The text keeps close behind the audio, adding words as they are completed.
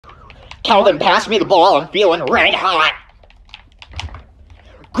Calvin, pass me the ball. I'm feeling red hot.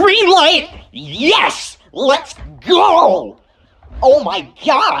 Green light! Yes! Let's go! Oh my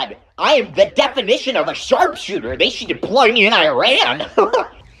god! I am the definition of a sharpshooter. They should deploy me in Iran.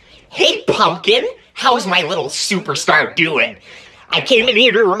 Hey, Pumpkin! How's my little superstar doing? I came in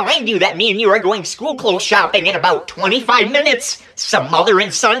here to remind you that me and you are going school clothes shopping in about 25 minutes. Some mother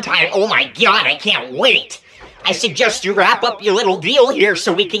and son time. Oh my god, I can't wait. I suggest you wrap up your little deal here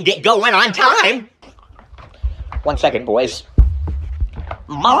so we can get going on time. 1 second, boys.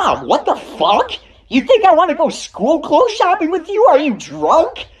 Mom, what the fuck? You think I want to go school clothes shopping with you? Are you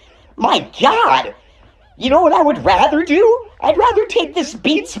drunk? My god. You know what I would rather do? I'd rather take this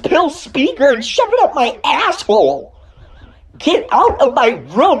Beats Pill speaker and shove it up my asshole. Get out of my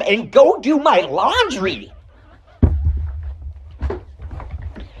room and go do my laundry.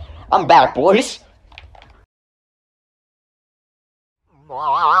 I'm back, boys.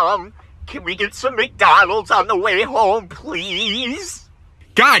 Mom, can we get some McDonald's on the way home, please?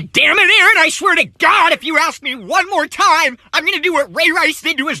 God damn it, Aaron, I swear to God, if you ask me one more time, I'm gonna do what Ray Rice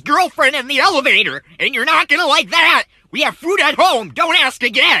did to his girlfriend in the elevator, and you're not gonna like that. We have food at home, don't ask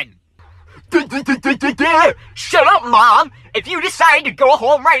again. Shut up, Mom. If you decide to go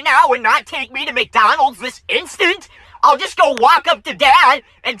home right now and not take me to McDonald's this instant, I'll just go walk up to Dad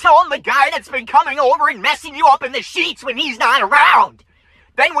and tell him the guy that's been coming over and messing you up in the sheets when he's not around.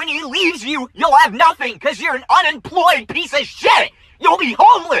 Then when he leaves you, you'll have nothing because you're an unemployed piece of shit. You'll be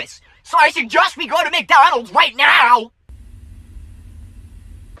homeless. So I suggest we go to McDonald's right now.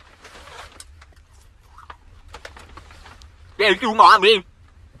 Thank you, Mommy.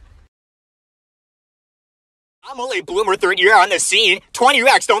 I'm a late bloomer, third year on the scene. 20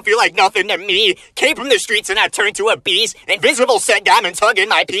 racks don't feel like nothing to me. Came from the streets and I turned to a beast. Invisible set diamonds hugging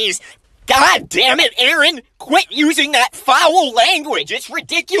my piece. God damn it, Aaron! Quit using that foul language. It's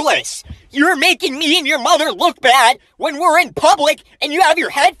ridiculous. You're making me and your mother look bad when we're in public and you have your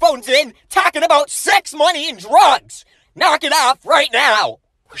headphones in talking about sex, money, and drugs. Knock it off right now.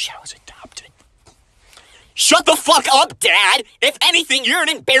 Wish I was adopted. Shut the fuck up, Dad! If anything, you're an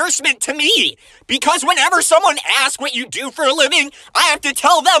embarrassment to me! Because whenever someone asks what you do for a living, I have to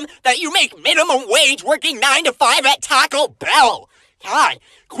tell them that you make minimum wage working 9 to 5 at Taco Bell! God,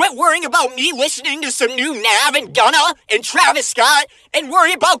 quit worrying about me listening to some new Nav and Gunna and Travis Scott and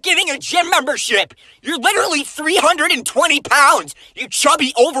worry about getting a gym membership! You're literally 320 pounds, you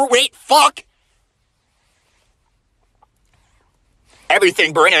chubby overweight fuck!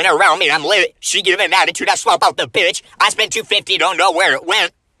 Everything burning around me, I'm lit. She giving an attitude, I swap out the bitch. I spent $250, don't know where it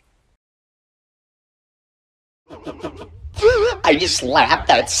went. I just slapped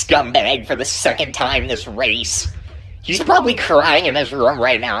that scumbag for the second time this race. He's probably crying in his room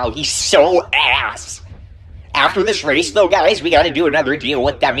right now. He's so ass. After this race, though, guys, we gotta do another deal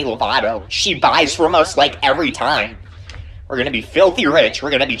with Demi Lovato. She buys from us, like, every time. We're gonna be filthy rich.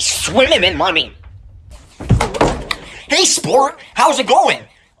 We're gonna be swimming in money. Hey, sport, how's it going?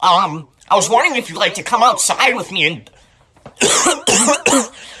 I was wondering if you'd like to come outside with me and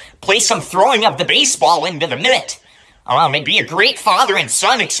play some throwing of the baseball into the mitt. It'd be a great father and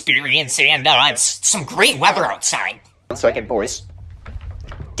son experience, and it's some great weather outside. 1 second, boys.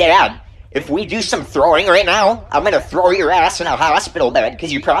 Dad, if we do some throwing right now, I'm gonna throw your ass in a hospital bed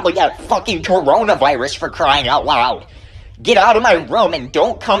because you probably got fucking coronavirus for crying out loud. Get out of my room and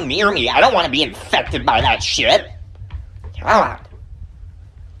don't come near me. I don't want to be infected by that shit. God.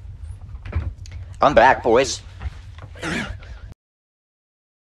 I'm back, boys.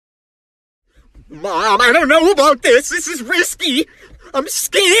 Mom, I don't know about this. This is risky. I'm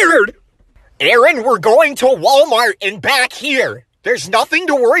scared. Aaron, we're going to Walmart and back here. There's nothing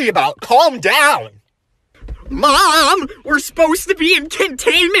to worry about. Calm down. Mom, we're supposed to be in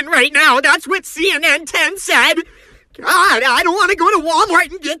containment right now. That's what CNN 10 said. God, I don't want to go to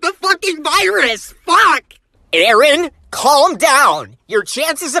Walmart and get the fucking virus. Fuck. Aaron, calm down. Your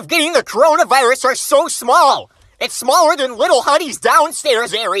chances of getting the coronavirus are so small. It's smaller than Little Honey's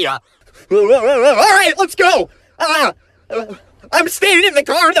downstairs area. All right, let's go. I'm staying in the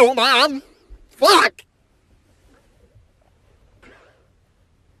car though, Mom. Fuck.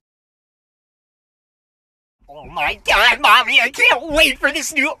 Oh my God, Mommy, I can't wait for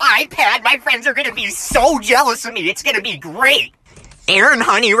this new iPad. My friends are gonna be so jealous of me. It's gonna be great. Aaron,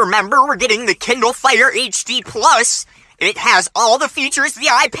 honey, remember we're getting the Kindle Fire HD Plus. It has all the features the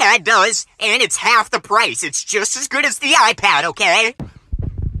iPad does, and it's half the price. It's just as good as the iPad, okay?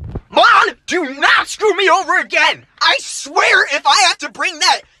 Mom, do not screw me over again! I swear if I have to bring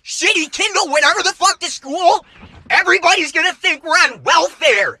that shitty Kindle whatever the fuck to school, everybody's gonna think we're on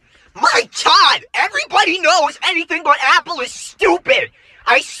welfare! My God, everybody knows anything but Apple is stupid!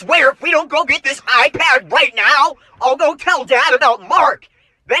 I swear if we don't go get this iPad right now, I'll go tell Dad about Mark.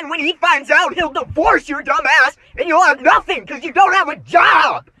 Then when he finds out, he'll divorce your dumb ass and you'll have nothing because you don't have a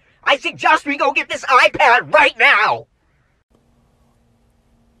job. I suggest we go get this iPad right now.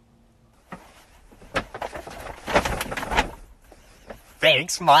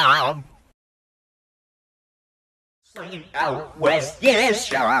 Thanks, Mom. Out west, yes,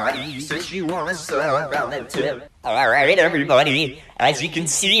 Shawty says you want to suck on the tip. Alright, everybody. As you can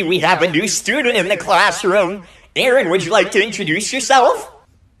see, we have a new student in the classroom. Aaron, would you like to introduce yourself?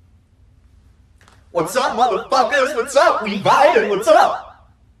 What's up, motherfuckers? What's up? We vibing. What's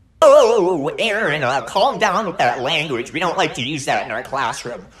up? Oh, Aaron, calm down with that language. We don't like to use that in our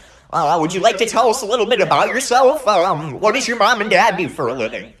classroom. Would you like to tell us a little bit about yourself? What does your mom and dad do for a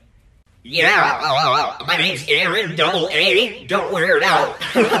living? Yeah, my name's Aaron, double A. Don't wear it out.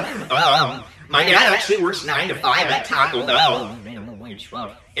 My dad actually works 9 to 5 at Taco Bell.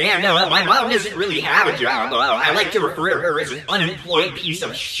 And my mom doesn't really have a job. I like to refer to her as an unemployed piece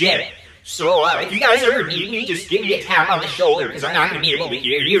of shit. So, if you guys ever need me, just give me a tap on the shoulder, because I'm not going to be able to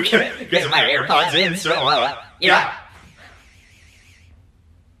hear you because my AirPods in, so, yeah.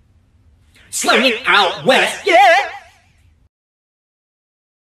 Slinging out west, yeah!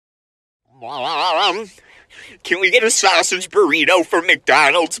 Mom, can we get a sausage burrito from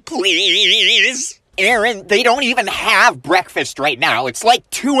McDonald's, please? Aaron, they don't even have breakfast right now. It's like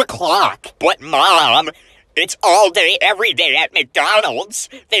 2 o'clock. But, Mom, it's all day, every day at McDonald's.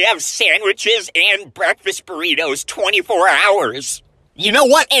 They have sandwiches and breakfast burritos 24 hours. You know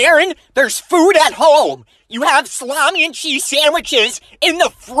what, Aaron? There's food at home. You have salami and cheese sandwiches in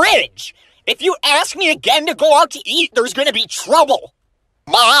the fridge. If you ask me again to go out to eat, there's gonna be trouble.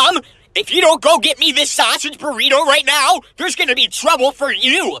 Mom, if you don't go get me this sausage burrito right now, there's gonna be trouble for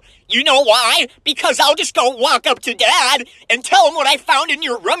you. You know why? Because I'll just go walk up to Dad and tell him what I found in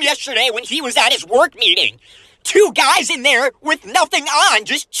your room yesterday when he was at his work meeting. 2 guys in there with nothing on,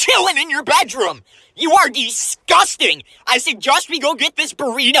 just chilling in your bedroom. You are disgusting. I suggest we go get this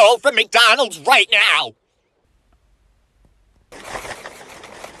burrito from McDonald's right now.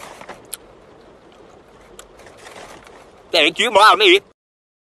 Thank you, Mommy.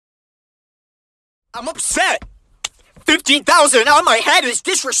 I'm upset. $15,000 on my head is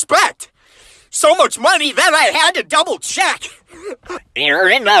disrespect. So much money that I had to double check.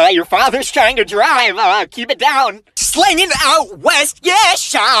 Aaron, your father's trying to drive. Keep it down. Slinging out west, yeah,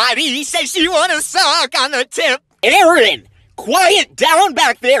 shawty says you want to suck on the tip. Aaron, quiet down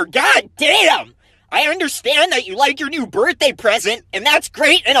back there. God damn. I understand that you like your new birthday present, and that's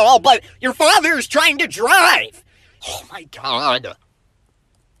great and all, but your father is trying to drive. Oh my God.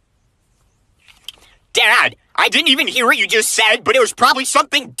 Dad, I didn't even hear what you just said, but it was probably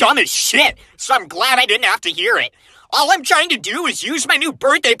something dumb as shit, so I'm glad I didn't have to hear it. All I'm trying to do is use my new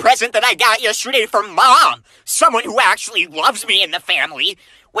birthday present that I got yesterday from Mom, someone who actually loves me in the family.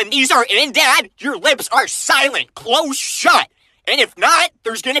 When these are in, Dad, your lips are silent, closed shut, and if not,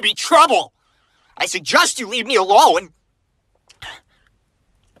 there's gonna be trouble. I suggest you leave me alone.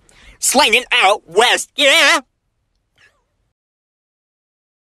 Slinging out west, yeah?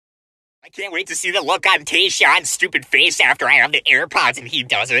 I can't wait to see the look on Tayshawn's stupid face after I have the AirPods and he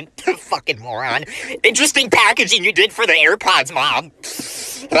doesn't. Fucking moron. Interesting packaging you did for the AirPods, Mom.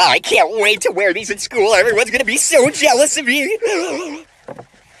 I can't wait to wear these in school. Everyone's gonna be so jealous of me.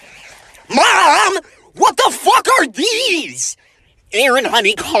 Mom! What the fuck are these? Aaron,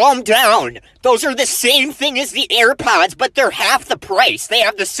 honey, calm down. Those are the same thing as the AirPods, but they're half the price. They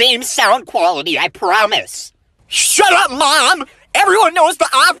have the same sound quality, I promise. Shut up, Mom! Everyone knows the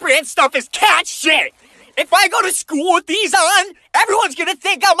off-brand stuff is cat shit. If I go to school with these on, everyone's gonna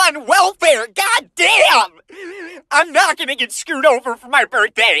think I'm on welfare. God damn! I'm not gonna get screwed over for my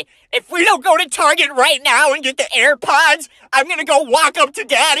birthday. If we don't go to Target right now and get the AirPods, I'm gonna go walk up to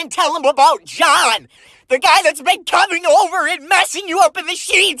Dad and tell him about John. The guy that's been coming over and messing you up in the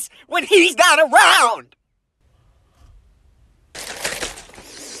sheets when he's not around.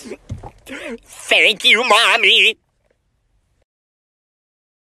 Thank you, Mommy.